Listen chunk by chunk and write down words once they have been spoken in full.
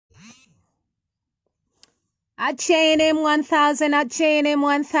at JNM 1000, at JNM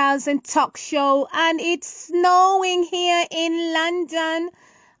 1000 talk show, and it's snowing here in London.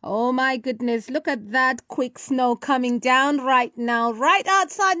 Oh my goodness, look at that quick snow coming down right now, right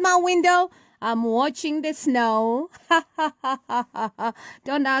outside my window. I'm watching the snow.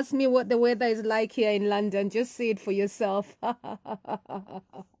 Don't ask me what the weather is like here in London. Just see it for yourself. I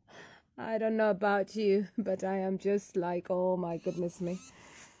don't know about you, but I am just like, oh my goodness me.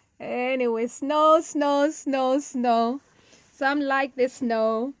 Anyway, snow, snow, snow, snow. Some like the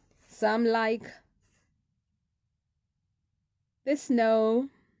snow. Some like the snow.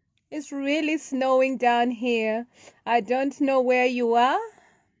 It's really snowing down here. I don't know where you are,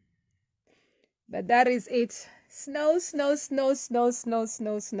 but that is it. Snow, snow, snow, snow, snow,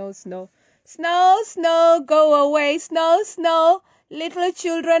 snow, snow, snow. Snow, snow, go away. Snow, snow. Little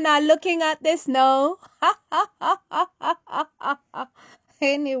children are looking at the snow.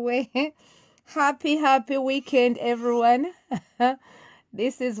 Anyway, happy weekend, everyone.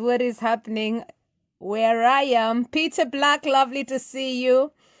 This is what is happening where I am. Peter Black, lovely to see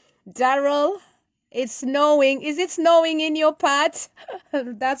you. Daryl, it's snowing. Is it snowing in your part?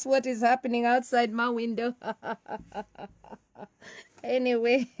 That's what is happening outside my window.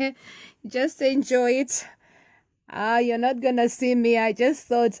 Anyway, just enjoy it. You're not gonna see me. I just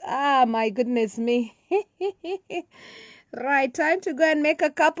thought, my goodness me. Right, time to go and make a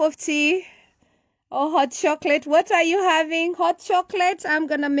cup of tea or hot chocolate. What are you having? Hot chocolate? I'm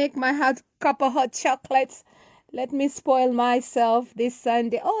gonna make my hot cup of hot chocolate. Let me spoil myself this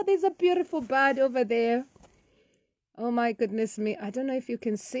Sunday. Oh, there's a beautiful bird over there. Oh my goodness me. I don't know if you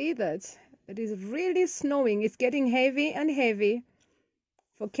can see that. It is really snowing. It's getting heavy and heavy.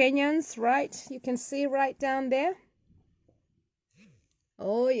 For Kenyans, right? You can see right down there.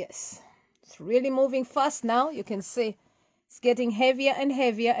 Oh, yes. It's really moving fast now. You can see it's getting heavier and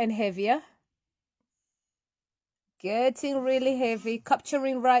heavier and heavier. Getting really heavy.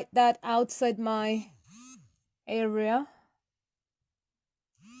 Capturing right that outside my area.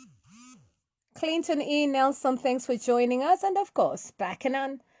 Clinton E. Nelson, thanks for joining us. And of course,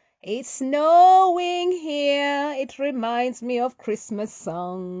 Baccanan. It's snowing here. It reminds me of Christmas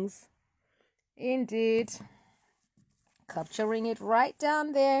songs. Indeed. Capturing it right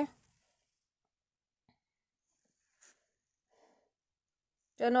down there.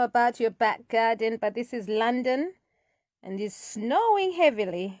 Don't know about your back garden, but this is London. And it's snowing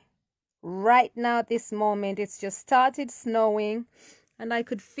heavily. Right now, at this moment, it's just started snowing. And I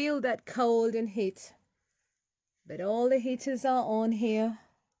could feel that cold and heat. But all the heaters are on here.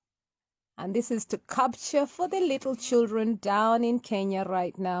 And this is to capture for the little children down in Kenya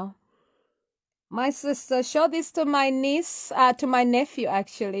right now. My sister, show this to my niece, to my nephew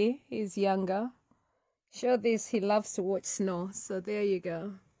actually. He's younger. Show this, he loves to watch snow. So there you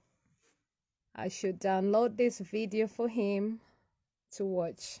go. I should download this video for him to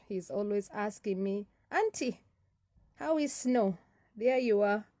watch. He's always asking me, Auntie, how is snow? There you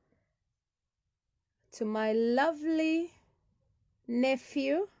are. To my lovely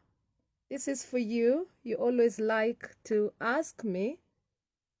nephew. This is for you. You always like to ask me,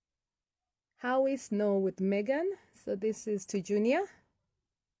 how is snow with Megan? So this is to Junior.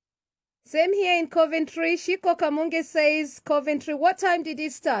 Same here in Coventry. Shiko Kamunge says, Coventry, what time did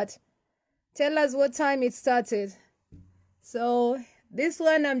it start? Tell us what time it started. So this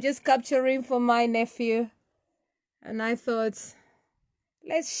one I'm just capturing for my nephew. And I thought,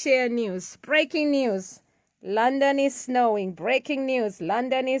 let's share news. Breaking news. London is snowing. Breaking news.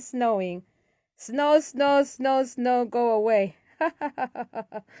 London is snowing. Snow, snow, snow, snow, go away.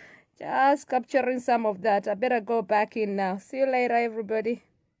 Just capturing some of that. I better go back in now. See you later, everybody.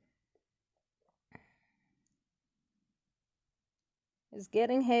 It's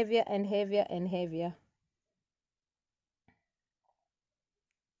getting heavier and heavier and heavier.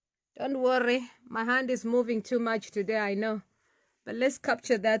 Don't worry. My hand is moving too much today, I know. But let's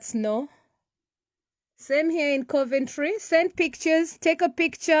capture that snow. Same here in Coventry. Send pictures. Take a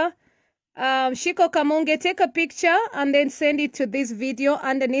picture. Shiko Kamunge, take a picture and then send it to this video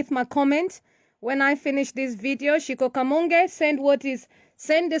underneath my comment. When I finish this video, Shiko Kamunge, send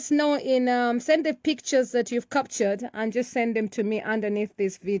the snow in, send the pictures that you've captured and just send them to me underneath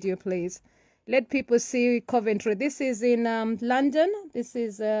this video, please. Let people see Coventry. This is in London. This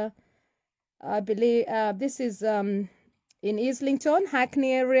is, I believe, this is in Islington,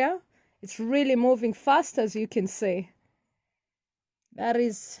 Hackney area. It's really moving fast, as you can see. That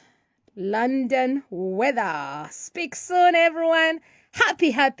is London weather. Speak soon, everyone.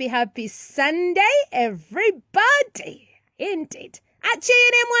 Happy Sunday, everybody. Indeed. At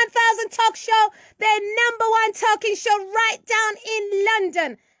JNM 1000 Talk Show, the #1 talking show right down in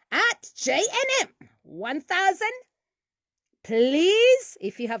London. At JNM 1,000. Please,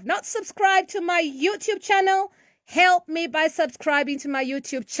 if you have not subscribed to my YouTube channel, help me by subscribing to my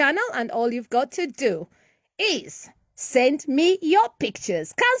YouTube channel, and all you've got to do is send me your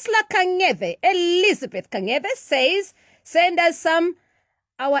pictures. Councillor Kang'ethe, Elizabeth Kang'ethe says, send us some.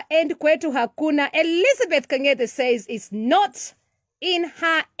 Our end kwetu hakuna. Elizabeth Kang'ethe says it's not in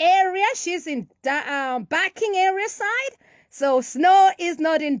her area. She's in Backing area side. So snow is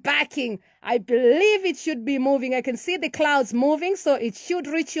not in Backing. I believe it should be moving. I can see the clouds moving, so it should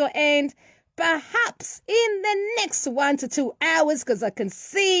reach your end perhaps in the next 1 to 2 hours, because I can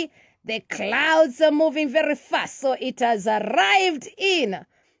see the clouds are moving very fast. So it has arrived in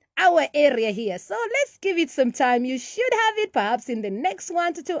our area here. So let's give it some time. You should have it perhaps in the next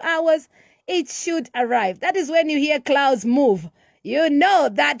 1 to 2 hours. It should arrive. That is when you hear clouds move. You know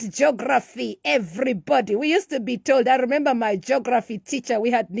that geography, everybody. We used to be told, I remember my geography teacher, we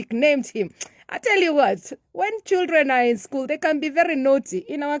had nicknamed him. I tell you what, when children are in school, they can be very naughty.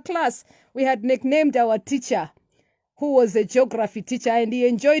 In our class, we had nicknamed our teacher, who was a geography teacher, and he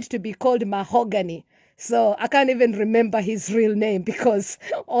enjoyed to be called Mahogany. So I can't even remember his real name, because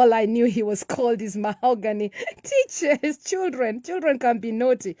all I knew he was called is Mahogany. Teachers, children can be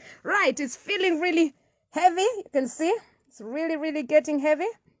naughty. Right, it's feeling really heavy. You can see. It's really, really getting heavy.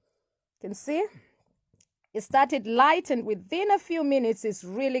 You can see. It started light, and within a few minutes, it's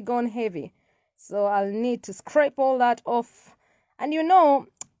really gone heavy. So I'll need to scrape all that off. And you know,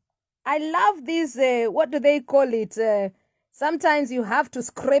 I love these, what do they call it? Sometimes you have to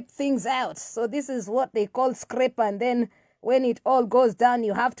scrape things out. So this is what they call scraper. And then when it all goes down,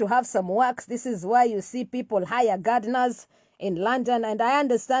 you have to have some wax. This is why you see people hire gardeners in London. And I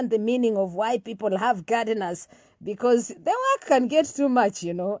understand the meaning of why people have gardeners, because the work can get too much,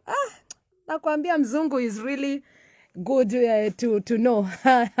 you know. Nakwambia mzungu is really good to know.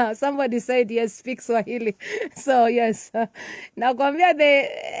 Somebody said yes, speak Swahili. So yes, nakwambia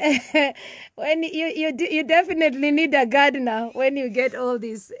when you definitely need a gardener when you get all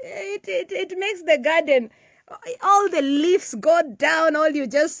this. It makes the garden, all the leaves go down. All you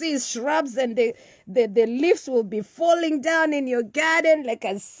just see is shrubs, and the leaves will be falling down in your garden. Like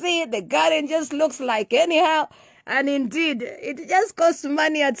I see, the garden just looks like anyhow. And indeed, it just costs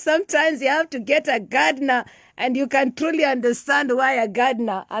money, and sometimes you have to get a gardener, and you can truly understand why a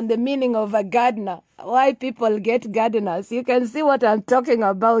gardener and the meaning of a gardener, why people get gardeners. You can see what I'm talking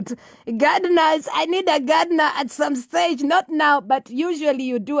about. Gardeners, I need a gardener at some stage, not now, but usually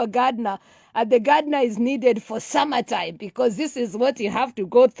you do a gardener. And the gardener is needed for summertime, because this is what you have to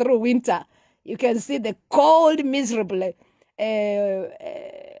go through winter. You can see the cold, miserable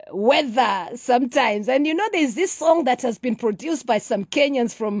weather sometimes. And you know, there's this song that has been produced by some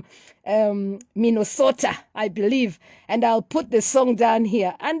Kenyans from Minnesota, I believe, and I'll put the song down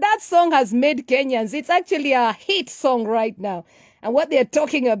here. And that song has made Kenyans, it's actually a hit song right now, and what they're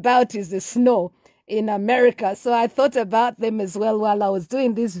talking about is the snow in America. So I thought about them as well while I was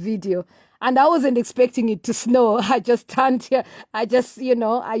doing this video, and I wasn't expecting it to snow. I just turned here, I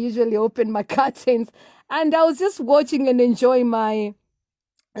usually open my curtains, and I was just watching and enjoying my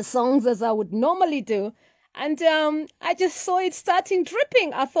songs as I would normally do. And I just saw it starting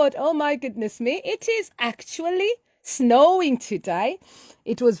dripping. I thought, oh my goodness me, it is actually snowing today.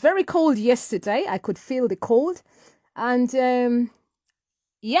 It was very cold yesterday. I could feel the cold. And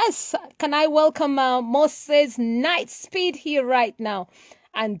yes, can I welcome Moses Nightspeed here right now,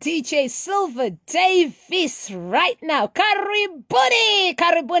 and DJ Silver Davis right now.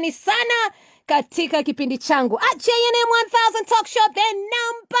 Karibuni sana katika kipindi changu at JNM 1000 Talk Show, the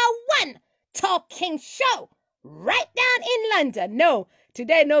 #1 talking show right down in London. No,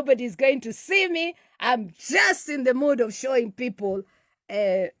 today nobody's going to see me. I'm just in the mood of showing people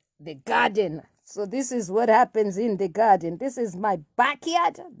the garden. So this is what happens in the garden. This is my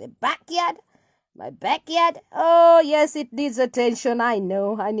backyard, my backyard. Oh yes, it needs attention. I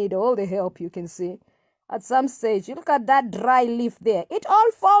know, I need all the help. You can see at some stage, you look at that dry leaf there, it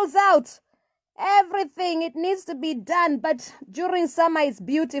all falls out. Everything, it needs to be done, but during summer it's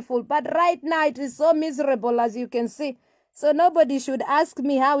beautiful, but right now it is so miserable, as you can see. So nobody should ask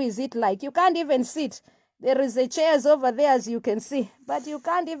me how is it like. You can't even sit. There is a chairs over there, as you can see, but you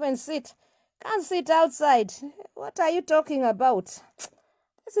can't even sit. Can't sit outside. What are you talking about?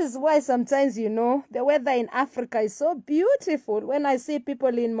 This is why sometimes, you know, the weather in Africa is so beautiful. When I see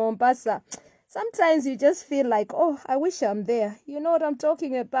people in Mombasa, sometimes you just feel like, oh, I wish I'm there. You know what I'm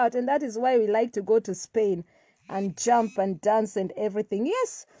talking about? And that is why we like to go to Spain and jump and dance and everything.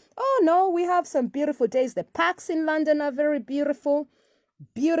 Yes. Oh, no, we have some beautiful days. The parks in London are very beautiful.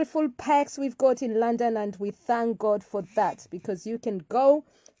 Beautiful parks we've got in London, and we thank God for that, because you can go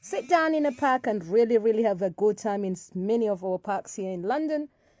sit down in a park and really, really have a good time in many of our parks here in London.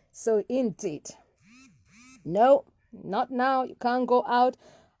 So indeed, no, not now. You can't go out.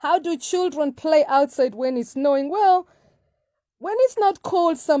 How do children play outside when it's snowing? Well, when it's not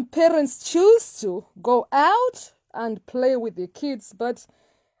cold, some parents choose to go out and play with their kids, but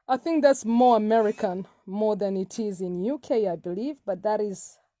I think that's more American, more than it is in UK, I believe. But that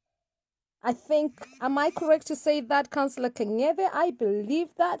is, I think, am I correct to say that, Councillor Kenyeve? I believe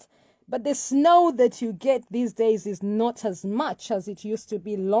that. But the snow that you get these days is not as much as it used to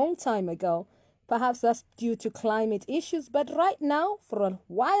be a long time ago. Perhaps that's due to climate issues. But right now, for a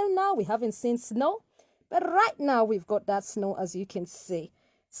while now, we haven't seen snow. But right now, we've got that snow, as you can see.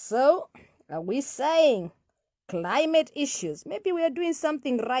 So, are we saying climate issues? Maybe we are doing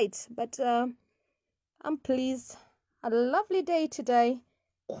something right. But I'm pleased. A lovely day today.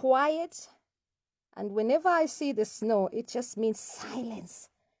 Quiet. And whenever I see the snow, it just means silence.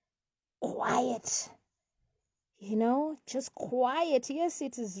 Quiet. You know, just quiet. Yes,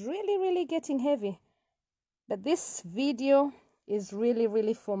 it is really, really getting heavy. But this video is really,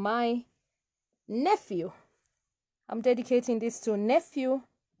 really for my nephew. I'm dedicating this to nephew,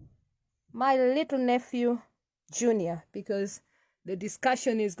 my little nephew, Junior, because the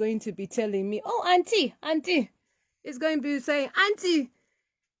discussion is going to be telling me, oh, auntie, is going to be saying, auntie,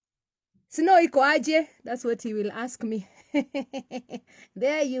 snow iko aje? That's what he will ask me.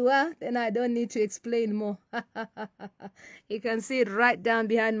 There you are. Then I don't need to explain more. You can see it right down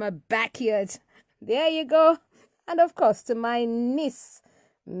behind my backyard. There you go. And of course, to my niece,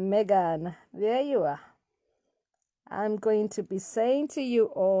 Megan. There you are. I'm going to be saying to you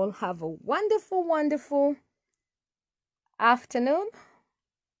all, have a wonderful, wonderful afternoon.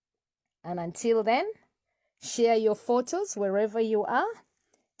 And until then, share your photos wherever you are.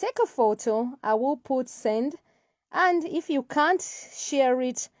 Take a photo. I will put send. And if you can't share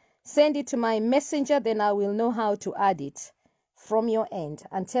it, send it to my messenger. Then I will know how to add it from your end.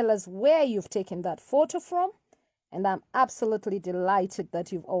 And tell us where you've taken that photo from. And I'm absolutely delighted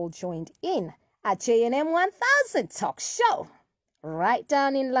that you've all joined in at JNM 1000 Talk Show. Right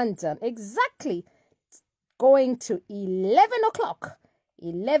down in London. Exactly. Going to 11 o'clock.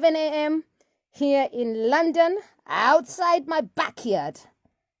 11 a.m. here in London. Outside my backyard.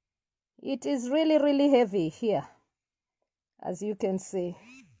 It is really, really heavy here, as you can see.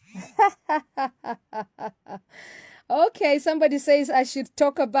 Okay, somebody says I should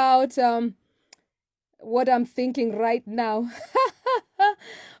talk about what I'm thinking right now.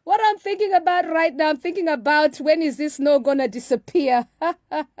 What I'm thinking about right now, I'm thinking about when is this snow gonna disappear?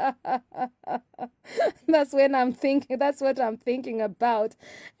 That's what I'm thinking about.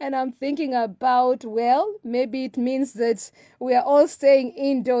 And I'm thinking about, well, maybe it means that we are all staying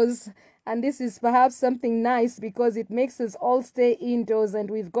indoors. And this is perhaps something nice because it makes us all stay indoors and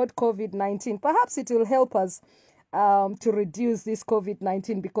we've got COVID-19. Perhaps it will help us to reduce this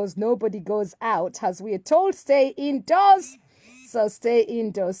COVID-19 because nobody goes out. As we are told, stay indoors. So stay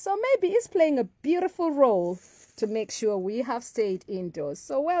indoors. So maybe it's playing a beautiful role to make sure we have stayed indoors.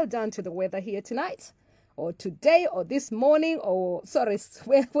 So well done to the weather here tonight or today or this morning, or sorry,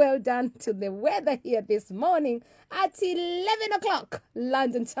 well done to the weather here this morning at 11 o'clock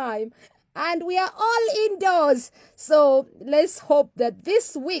London time. And we are all indoors. So let's hope that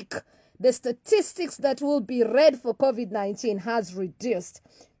this week the statistics that will be read for COVID-19 has reduced,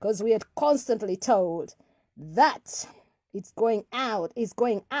 because we are constantly told that it's going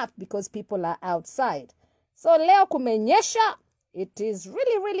up because people are outside. So leo kumenyesha, it is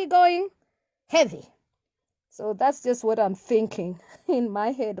really, really going heavy. So that's just what I'm thinking in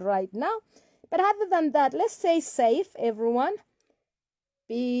my head right now. But other than that, let's stay safe, everyone.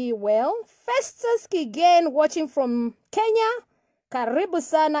 Be well. Festus Kigen watching from Kenya. Karibu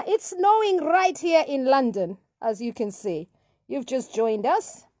sana. It's snowing right here in London, as you can see. You've just joined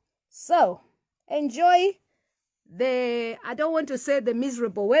us. So, enjoy I don't want to say the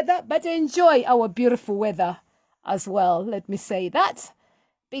miserable weather, but enjoy our beautiful weather as well. Let me say that,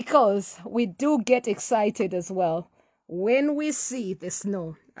 because we do get excited as well when we see the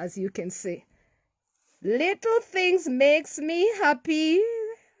snow, as you can see. Little things makes me happy.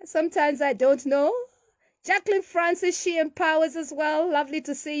 Sometimes I don't know. Jacqueline Francis, she empowers as well. Lovely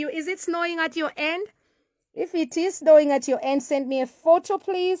to see you. Is it snowing at your end? If it is snowing at your end, send me a photo,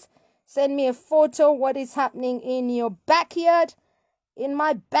 please. Send me a photo what is happening in your backyard. In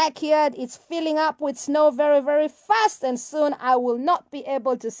my backyard, it's filling up with snow very, very fast, and soon I will not be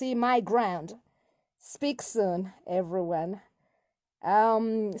able to see my ground. Speak soon, everyone.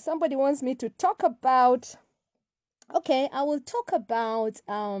 Somebody wants me to talk about, okay, I will talk about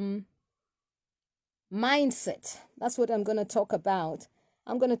mindset. That's what I'm going to talk about.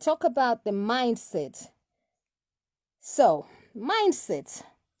 I'm going to talk about the mindset. So, mindset.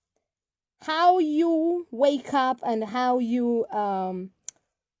 How you wake up and how you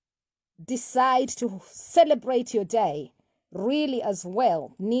decide to celebrate your day really as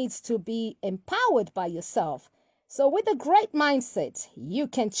well needs to be empowered by yourself. So with a great mindset, you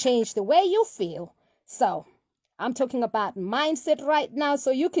can change the way you feel. So I'm talking about mindset right now. So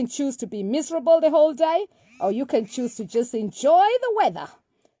you can choose to be miserable the whole day, or you can choose to just enjoy the weather.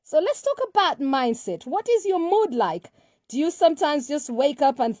 So let's talk about mindset. What is your mood like? Do you sometimes just wake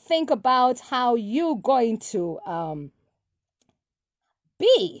up and think about how you're going to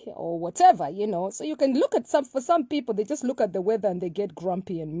be or whatever, you know? So you can look at for some people, they just look at the weather and they get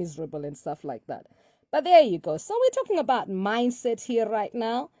grumpy and miserable and stuff like that. But there you go. So we're talking about mindset here right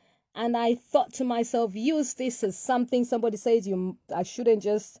now. And I thought to myself, use this as something. Somebody says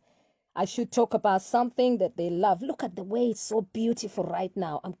I should talk about something that they love. Look at the way it's so beautiful right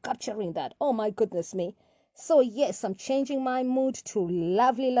now. I'm capturing that. Oh my goodness me. So yes, I'm changing my mood to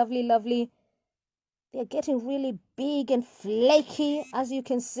lovely, lovely, lovely. They're getting really big and flaky, as you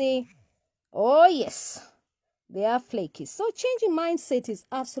can see. Oh yes, they are flaky. So changing mindset is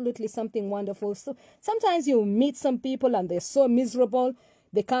absolutely something wonderful. So sometimes you meet some people and they're so miserable.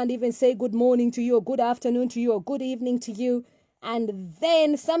 They can't even say good morning to you or good afternoon to you or good evening to you. And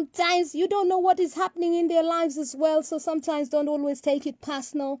then sometimes you don't know what is happening in their lives as well. So sometimes don't always take it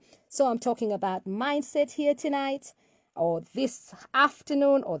personal. So I'm talking about mindset here tonight, or this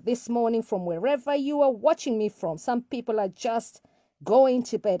afternoon, or this morning, from wherever you are watching me from. Some people are just going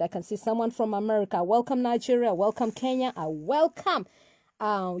to bed. I can see someone from America. Welcome Nigeria. Welcome Kenya. I welcome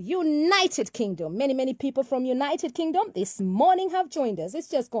United Kingdom. Many people from United Kingdom this morning have joined us. It's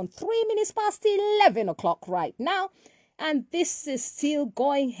just gone 3 minutes past 11 o'clock right now. And this is still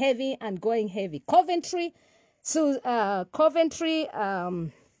going heavy and going heavy. Coventry. So Coventry,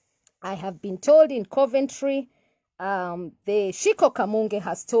 I have been told in Coventry, the Shiko Kamunge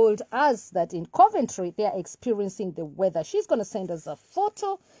has told us that in Coventry, they are experiencing the weather. She's going to send us a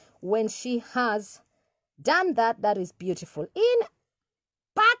photo when she has done that. That is beautiful. In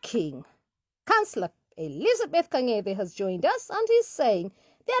Barking, Councillor Elizabeth Kangebe has joined us, and he's saying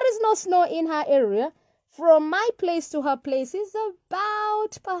there is no snow in her area. From my place to her place is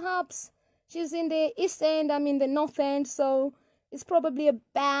about, perhaps, she's in the east end, I'm in the north end, so it's probably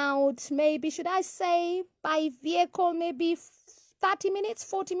about, maybe, should I say, by vehicle, maybe 30 minutes,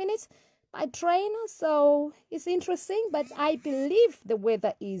 40 minutes, by train. So it's interesting, but I believe the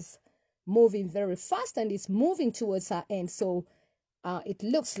weather is moving very fast and it's moving towards her end. So it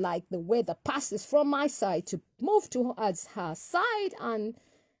looks like the weather passes from my side to move towards her side, and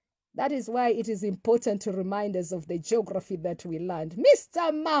that is why it is important to remind us of the geography that we learned.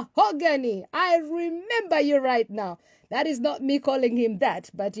 Mr. Mahogany, I remember you right now. That is not me calling him that,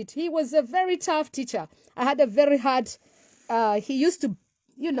 but he was a very tough teacher. I had a very hard, he used to,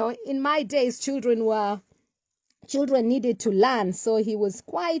 you know, in my days, children needed to learn. So he was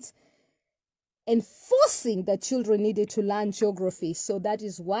quite enforcing that children needed to learn geography. So that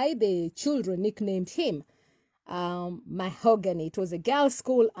is why the children nicknamed him Mahogany. It was a girls'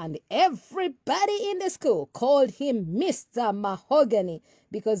 school, and everybody in the school called him Mr. Mahogany,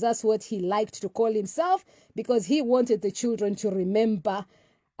 because that's what he liked to call himself, because he wanted the children to remember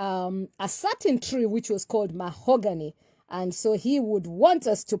a certain tree which was called mahogany, and so he would want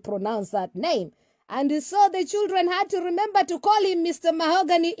us to pronounce that name. And so the children had to remember to call him Mr.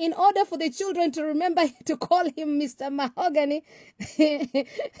 Mahogany. In order for the children to remember to call him Mr. Mahogany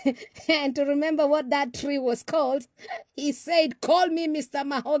and to remember what that tree was called, he said, "Call me Mr.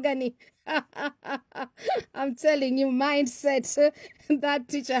 Mahogany." I'm telling you, mindset. That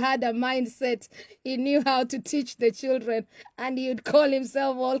teacher had a mindset. He knew how to teach the children, and he would call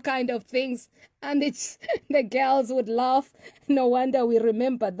himself all kind of things, and the girls would laugh. No wonder we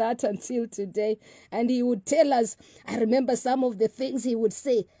remember that until today. And he would tell us, I remember some of the things he would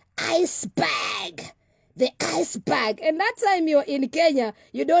say: ice bag, the ice bag. And that time you're in Kenya,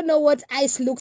 you don't know what ice looks